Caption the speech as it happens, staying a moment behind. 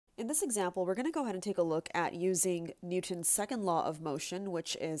In this example, we're going to go ahead and take a look at using Newton's second law of motion,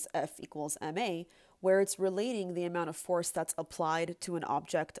 which is F equals ma, where it's relating the amount of force that's applied to an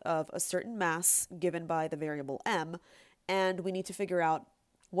object of a certain mass given by the variable m, and we need to figure out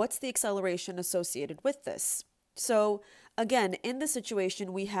what's the acceleration associated with this. So again, in this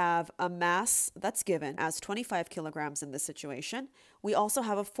situation, we have a mass that's given as 25 kilograms in this situation. We also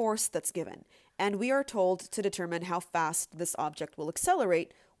have a force that's given, and we are told to determine how fast this object will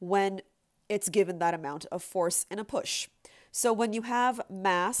accelerate when it's given that amount of force in a push. So when you have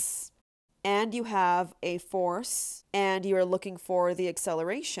mass and you have a force and you're looking for the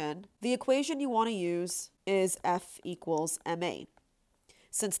acceleration, the equation you want to use is F equals ma,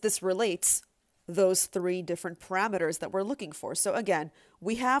 since this relates those three different parameters that we're looking for. So again,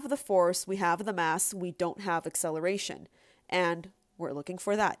 we have the force, we have the mass, we don't have acceleration, and we're looking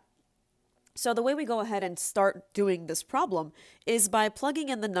for that. So the way we go ahead and start doing this problem is by plugging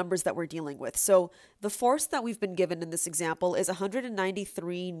in the numbers that we're dealing with. So the force that we've been given in this example is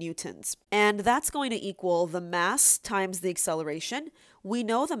 193 newtons, and that's going to equal the mass times the acceleration. We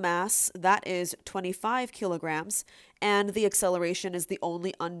know the mass, that is 25 kilograms, and the acceleration is the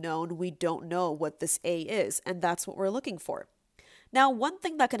only unknown. We don't know what this a is, and that's what we're looking for. Now, one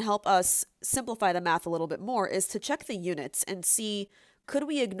thing that can help us simplify the math a little bit more is to check the units and see, could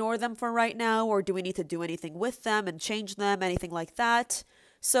we ignore them for right now, or do we need to do anything with them and change them, anything like that?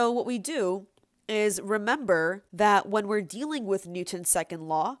 So what we do is remember that when we're dealing with Newton's second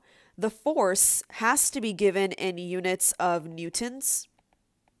law, the force has to be given in units of newtons,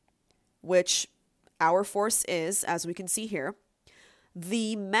 which our force is, as we can see here.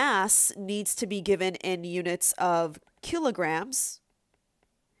 The mass needs to be given in units of kilograms,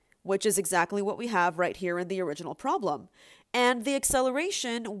 which is exactly what we have right here in the original problem. And the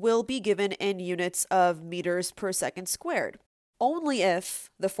acceleration will be given in units of meters per second squared, only if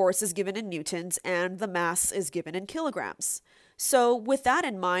the force is given in newtons and the mass is given in kilograms. So with that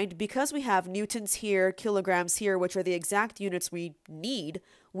in mind, because we have newtons here, kilograms here, which are the exact units we need,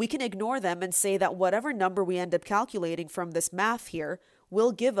 we can ignore them and say that whatever number we end up calculating from this math here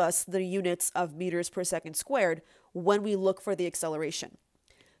will give us the units of meters per second squared when we look for the acceleration.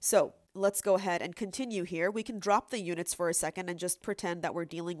 So let's go ahead and continue here. We can drop the units for a second and just pretend that we're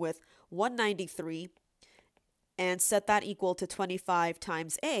dealing with 193 and set that equal to 25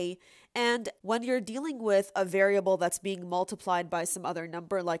 times a. And when you're dealing with a variable that's being multiplied by some other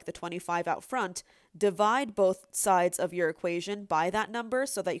number like the 25 out front, divide both sides of your equation by that number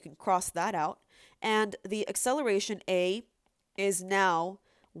so that you can cross that out. And the acceleration a is now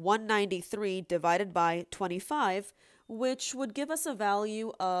 193 divided by 25, which would give us a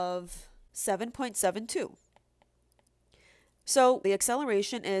value of 7.72. So the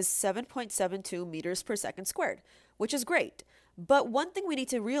acceleration is 7.72 meters per second squared, which is great. But one thing we need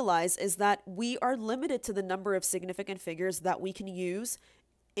to realize is that we are limited to the number of significant figures that we can use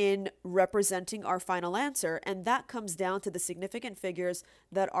in representing our final answer, and that comes down to the significant figures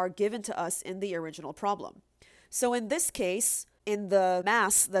that are given to us in the original problem. So in this case, in the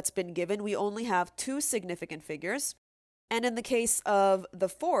mass that's been given, we only have two significant figures. And in the case of the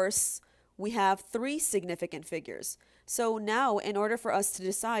force, we have three significant figures. So now, in order for us to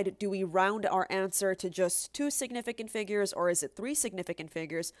decide, do we round our answer to just two significant figures or is it three significant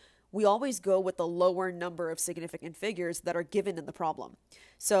figures, we always go with the lower number of significant figures that are given in the problem.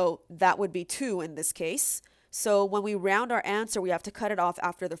 So that would be 2 in this case. So when we round our answer, we have to cut it off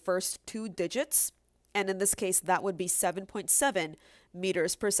after the first 2 digits. And in this case, that would be 7.7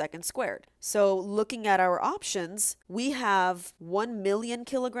 meters per second squared. So looking at our options, we have 1 million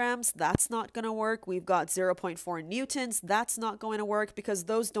kilograms. That's not going to work. We've got 0.4 newtons. That's not going to work because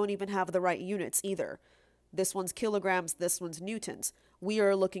those don't even have the right units either. This one's kilograms, this one's newtons. We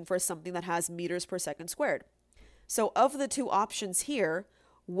are looking for something that has meters per second squared. So of the two options here,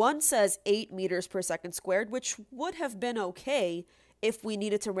 one says 8 meters per second squared, which would have been okay if we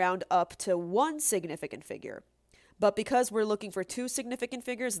needed to round up to one significant figure. But because we're looking for two significant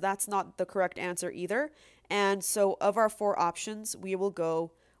figures, that's not the correct answer either. And so of our 4 options, we will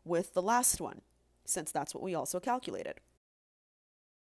go with the last one, since that's what we also calculated.